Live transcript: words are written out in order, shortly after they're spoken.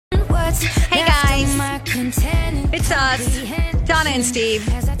Hey guys, it's us, Donna and Steve.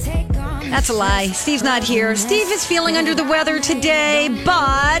 That's a lie. Steve's not here. Steve is feeling under the weather today,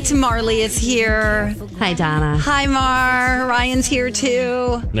 but Marley is here. Hi, Donna. Hi, Mar. Ryan's here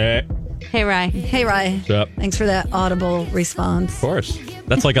too. Hey, Rye. Hey, Ryan. What's up? Thanks for that audible response. Of course.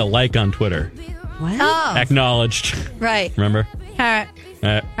 That's like a like on Twitter. What? Oh, Acknowledged. right. Remember? All right.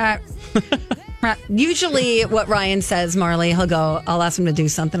 All right. Right. Usually what Ryan says, Marley, I'll ask him to do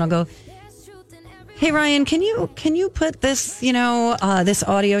something. I'll go, hey, Ryan, can you put this, this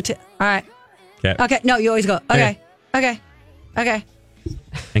audio to, all right. Okay. No, you always go, okay. And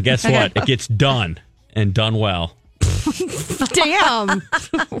guess what? It gets done and done well. Damn.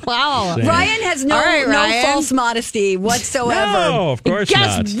 Wow. Same. Ryan has no false modesty whatsoever. No, of course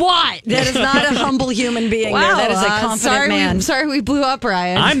not. Guess what? That is not a humble human being there. That is a confident man. Sorry we blew up,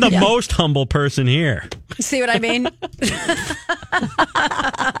 Ryan. I'm the most humble person here. See what I mean?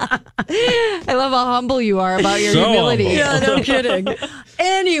 I love how humble you are about your humility. Humble. Yeah, no kidding.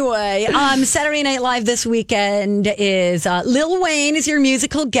 Anyway, Saturday Night Live this weekend is Lil Wayne is your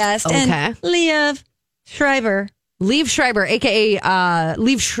musical guest. Okay. And Liev Schreiber. Liev Schreiber, a.k.a.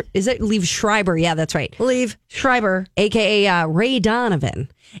 Liev Schreiber? Yeah, that's right. Liev Schreiber. A.k.a. Ray Donovan.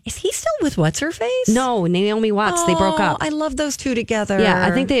 Is he still with what's-her-face? No, Naomi Watts. They broke up. I love those two together. Yeah,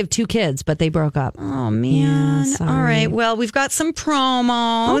 I think they have 2 kids, but they broke up. Oh, man. Yeah, all right. Well, we've got some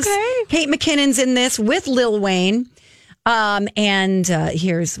promos. Okay. Kate McKinnon's in this with Lil Wayne. And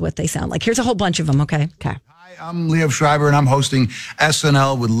here's what they sound like. Here's a whole bunch of them, okay? Okay. Hi, I'm Liev Schreiber, and I'm hosting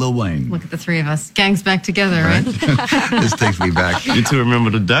SNL with Lil Wayne. Look at the three of us. Gang's back together, right? This takes me back. You two remember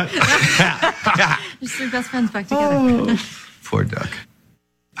the duck? Just three best friends back together. Poor duck.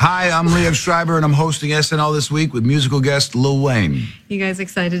 Hi, I'm Liev Schreiber, and I'm hosting SNL this week with musical guest Lil Wayne. You guys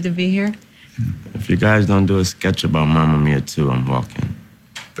excited to be here? If you guys don't do a sketch about Mamma Mia 2, I'm walking.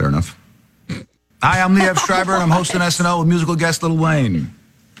 Fair enough. Hi, I'm Liev Schreiber, and I'm hosting SNL with musical guest Lil Wayne.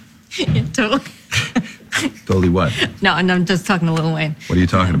 Yeah, totally. Totally what? No, and I'm just talking to Lil Wayne. What are you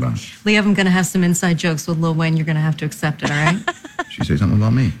talking about? Liev, I'm going to have some inside jokes with Lil Wayne. You're going to have to accept it, all right? She say something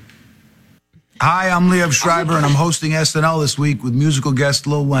about me. Hi, I'm Liev Schreiber, and I'm hosting SNL this week with musical guest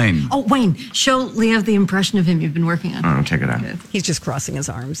Lil Wayne. Oh, Wayne, show Liev the impression of him you've been working on. All right, check it out. He's just crossing his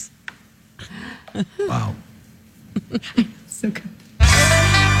arms. Wow. So good.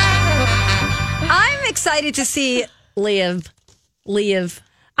 I'm excited to see Liev.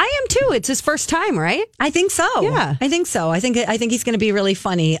 I am too. It's his first time, right? I think so. Yeah. I think so. I think he's going to be really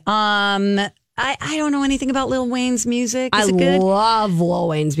funny. I don't know anything about Lil Wayne's music. Is it good? Love Lil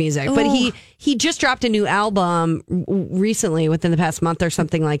Wayne's music, but Oh. he just dropped a new album recently, within the past month or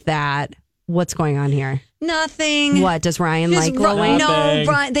something like that. What's going on here? Nothing. What does Ryan Just like Lil Wayne? No, Nothing.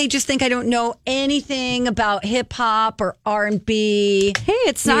 Brian, they just think I don't know anything about hip hop or R&B. Hey,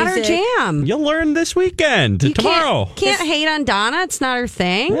 it's not our music. jam. You'll learn this weekend, You tomorrow. Can't hate on Donna. It's not her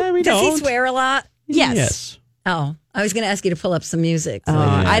thing. Yeah, we Does don't. he swear a lot? Yes. Oh, I was going to ask you to pull up some music.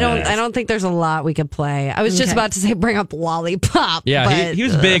 I don't think there's a lot we could play. I was just Okay. about to say bring up Lollipop. Yeah, but, he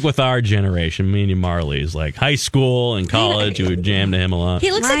was big with our generation, me and Marley's. Like high school and college, we would jam to him a lot.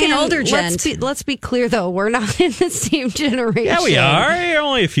 He looks like an Ryan, older gent. Let's be clear though, we're not in the same generation. Yeah, we are. You're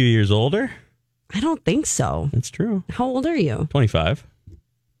only a few years older. I don't think so. That's true. How old are you? 25.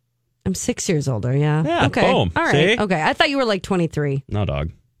 I'm 6 years older. Yeah. Yeah, Okay. boom. All right. See? Okay. I thought you were like 23. No, dog.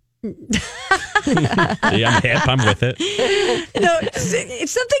 Yeah, I'm hip. I'm with it. No, if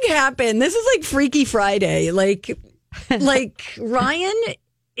something happened, this is like Freaky Friday. Like Ryan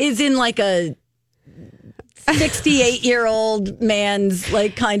is in like a 68-year-old man's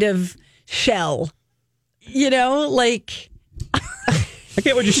like kind of shell. Like I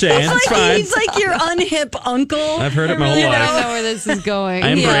get what you're saying. It's fine. he's like your unhip uncle. I've heard it my whole I life. don't know where this is going. I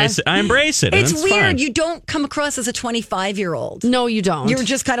embrace it. I embrace it. and It's weird. Fine. You don't come across as a 25-year-old. No, you don't. You're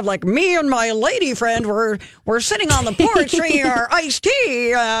just kind of like me and my lady friend. We're sitting on the porch drinking our iced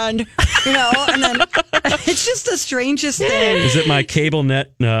tea, and and then it's just the strangest thing. Is it my cable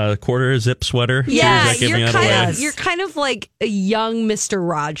net quarter zip sweater? Yeah, Does that give me out away? you're kind of like a young Mr.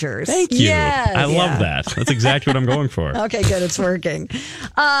 Rogers. Thank you. Yes. I love Yeah. that. That's exactly what I'm going for. Okay, good. It's working.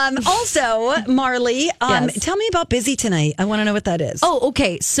 Also, Marley, Yes. tell me about Busy Tonight. I want to know what that is. Oh,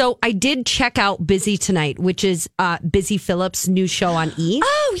 okay. So I did check out Busy Tonight, which is Busy Phillips' new show on E!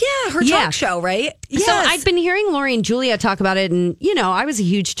 Oh, yeah, her Yeah. talk show, right? So I've been hearing Lori and Julia talk about it, and I was a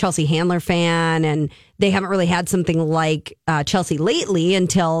huge Chelsea Handler fan, and they haven't really had something like Chelsea lately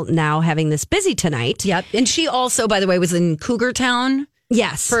until now having this Busy Tonight. Yep. And she also, by the way, was in Cougar Town.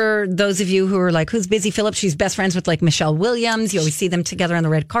 Yes. For those of you who are like, who's Busy Phillips? She's best friends with like Michelle Williams. You always see them together on the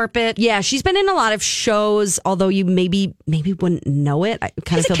red carpet. Yeah, she's been in a lot of shows, although you maybe wouldn't know it. I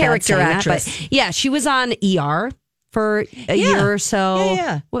kind She's of a feel character bad saying actress. That, but yeah, she was on ER for a year or so.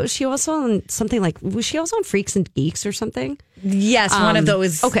 Yeah. What was she also on something like, was she also on Freaks and Geeks or something? Yes, one of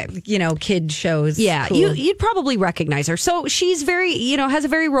those, okay. Kid shows. Yeah, Cool. you'd probably recognize her. So she's very, has a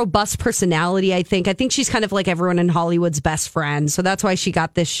very robust personality, I think. I think she's kind of like everyone in Hollywood's best friend. So that's why she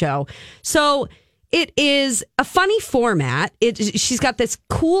got this show. So it is a funny format. She's got this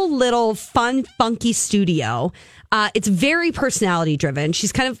cool little fun, funky studio. It's very personality driven.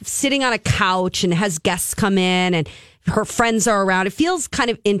 She's kind of sitting on a couch and has guests come in and her friends are around. It feels kind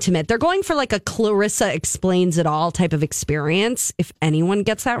of intimate. They're going for like a Clarissa Explains It All type of experience, if anyone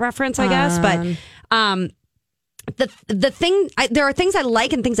gets that reference, I guess. But the thing, there are things I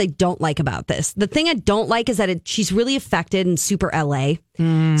like and things I don't like about this. The thing I don't like is that she's really affected and super LA.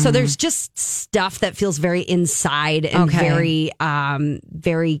 So there's just stuff that feels very inside and very LA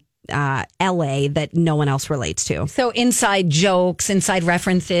that no one else relates to. So inside jokes, inside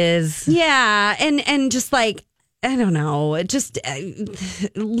references. Yeah. And just like, I don't know, just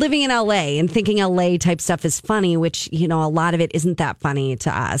living in LA and thinking LA type stuff is funny, which, a lot of it isn't that funny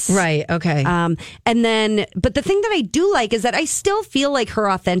to us. Right. Okay. And then, but the thing that I do like is that I still feel like her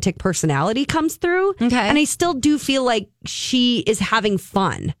authentic personality comes through. Okay. And I still do feel like she is having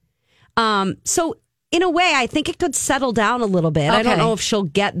fun. So in a way, I think it could settle down a little bit. I don't know if she'll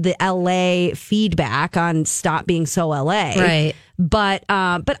get the LA feedback on stop being so LA. Right. But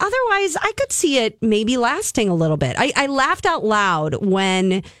otherwise, I could see it maybe lasting a little bit. I laughed out loud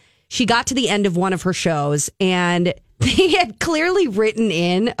when she got to the end of one of her shows and they had clearly written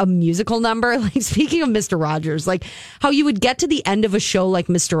in a musical number. Like, speaking of Mr. Rogers, like how you would get to the end of a show like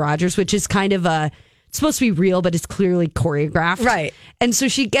Mr. Rogers, which is kind of it's supposed to be real, but it's clearly choreographed. Right. And so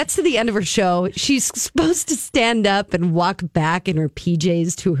she gets to the end of her show. She's supposed to stand up and walk back in her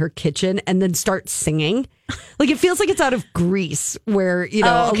PJs to her kitchen and then start singing. Like, it feels like it's out of Grease, where,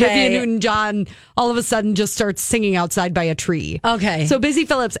 Olivia Newton-John all of a sudden just starts singing outside by a tree. Okay. So Busy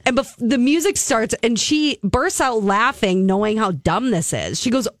Phillips, and the music starts and she bursts out laughing, knowing how dumb this is.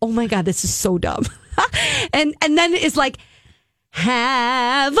 She goes, "Oh my God, this is so dumb." and then it's like,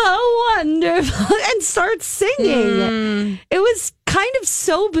 "Have a wonderful," and starts singing. It was kind of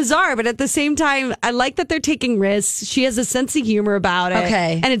so bizarre, but at the same time, I like that they're taking risks. She has a sense of humor about it.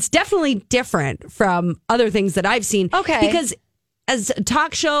 Okay. And it's definitely different from other things that I've seen. Okay. Because as a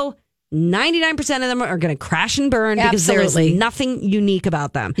talk show, 99% of them are going to crash and burn because Absolutely. there is nothing unique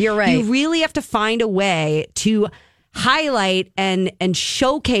about them. You're right. You really have to find a way to highlight and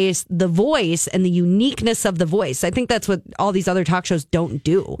showcase the voice and the uniqueness of the voice. I think that's what all these other talk shows don't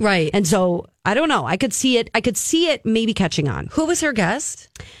do. Right. And so I don't know. I could see it maybe catching on. Who was her guest?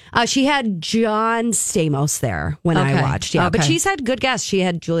 She had John Stamos there when I watched. Yeah. But Okay. she's had good guests. She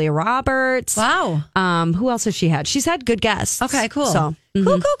had Julia Roberts. Wow. Who else has she had? She's had good guests. Okay, cool. So Cool.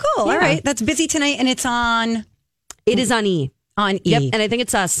 Yeah. All right. That's Busy tonight, and it's on it is on E. On E. Yep. And I think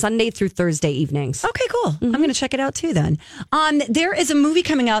it's Sunday through Thursday evenings. Okay, cool. I'm going to check it out too then. There is a movie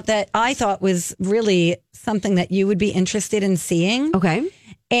coming out that I thought was really something that you would be interested in seeing. Okay.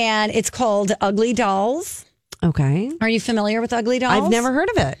 And it's called Ugly Dolls. Okay. Are you familiar with Ugly Dolls? I've never heard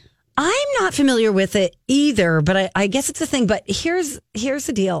of it. I'm not familiar with it either, but I guess it's a thing. But here's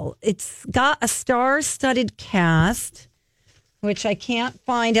the deal. It's got a star-studded cast, which I can't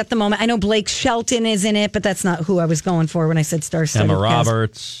find at the moment. I know Blake Shelton is in it, but that's not who I was going for when I said star-studded Emma cast.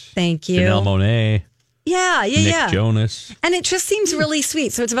 Roberts. Thank you. Janelle Monáe. Yeah. Nick Jonas. And it just seems really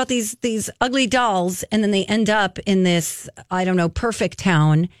sweet. So it's about these ugly dolls, and then they end up in this, I don't know, perfect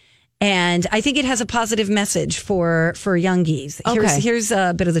town. And I think it has a positive message for youngies. Here's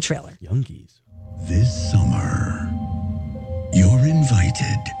a bit of the trailer. Youngies. This summer, you're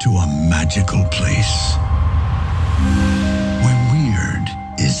invited to a magical place where weird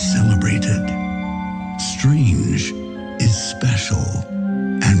is celebrated, strange is special,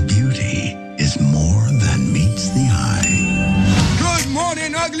 and beauty is more than meets the eye. Good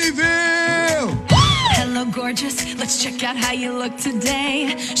morning, Uglyville! Hello, gorgeous. Let's check out how you look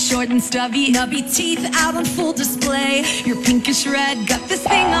today. Short and stubby teeth out on full display. You're pinkish red, got this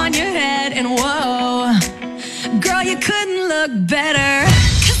thing on your head, and whoa, girl, you couldn't look better.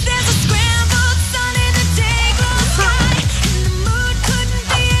 'Cause there's a scrambled sun in a day glow sky, and the mood couldn't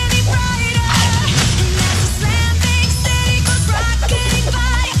be any brighter. And as the slam bang city goes rocking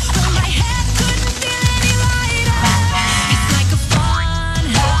by, well, my head couldn't feel any lighter. It's like a fun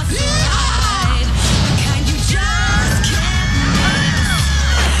house ride, the kind you just can't miss.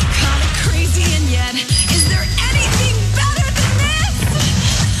 Call it crazy, and yet, is there anything better than this?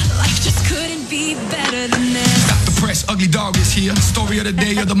 is here. Story of the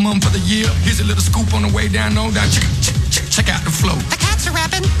day, of the month, of the year. Here's a little scoop on the way down, on down. Check out the flow. The cats are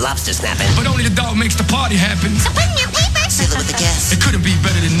rapping. Lobster snapping. But only the dog makes the party happen. So put in your paper. Seal it with the guest. It couldn't be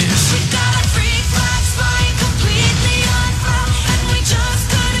better than this. We got our freak flags flying completely on fire, and we just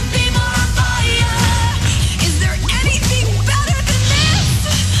couldn't be more on fire. Is there anything better than this?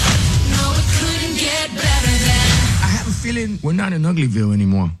 No, it couldn't get better than. I have a feeling we're not in Uglyville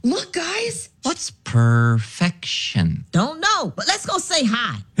anymore. Look, guys. What's perfection? Don't know, but let's go say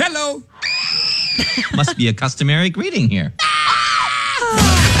hi. Hello. Must be a customary greeting here.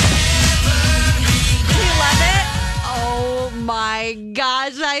 Oh my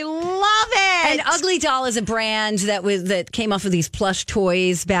gosh, I love it. And Ugly Doll is a brand that came off of these plush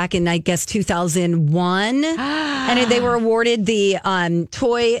toys back in, I guess, 2001. And they were awarded the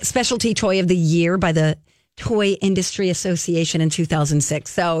specialty toy of the year by the Toy Industry Association in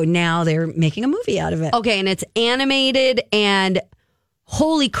 2006. So now they're making a movie out of it. Okay, and it's animated, and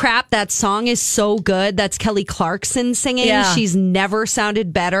holy crap, that song is so good. That's Kelly Clarkson singing. Yeah. She's never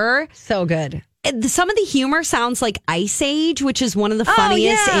sounded better. So good. Some of the humor sounds like Ice Age, which is one of the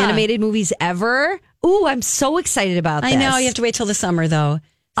funniest animated movies ever. Ooh, I'm so excited about this. I know. You have to wait till the summer, though.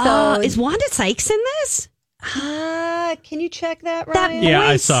 So is Wanda Sykes in this? Can you check that, Ryan? Yeah,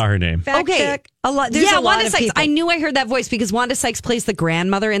 I saw her name. Fact check. A lot. There's a lot Wanda of Sykes. people. I knew I heard that voice because Wanda Sykes plays the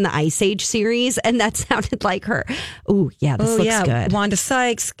grandmother in the Ice Age series, and that sounded like her. Ooh, yeah, this looks good. Wanda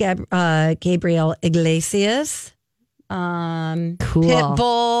Sykes, Gabriel Iglesias, Cool.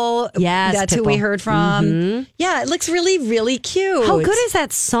 Pitbull. Yes, that's who we heard from. Mm-hmm. Yeah, it looks really, really cute. How good is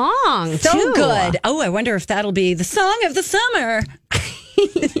that song? So too? good. Oh, I wonder if that'll be the song of the summer.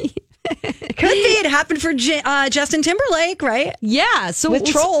 Could be. It happened for Justin Timberlake, right? Yeah. So with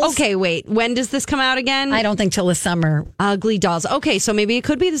Trolls. Okay, wait. When does this come out again? I don't think till the summer. Ugly Dolls. Okay, so maybe it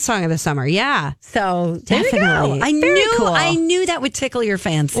could be the song of the summer. Yeah. So Definitely. there you go. Very cool. I knew that would tickle your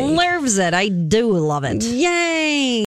fancy. Loves it. I do love it. Yay.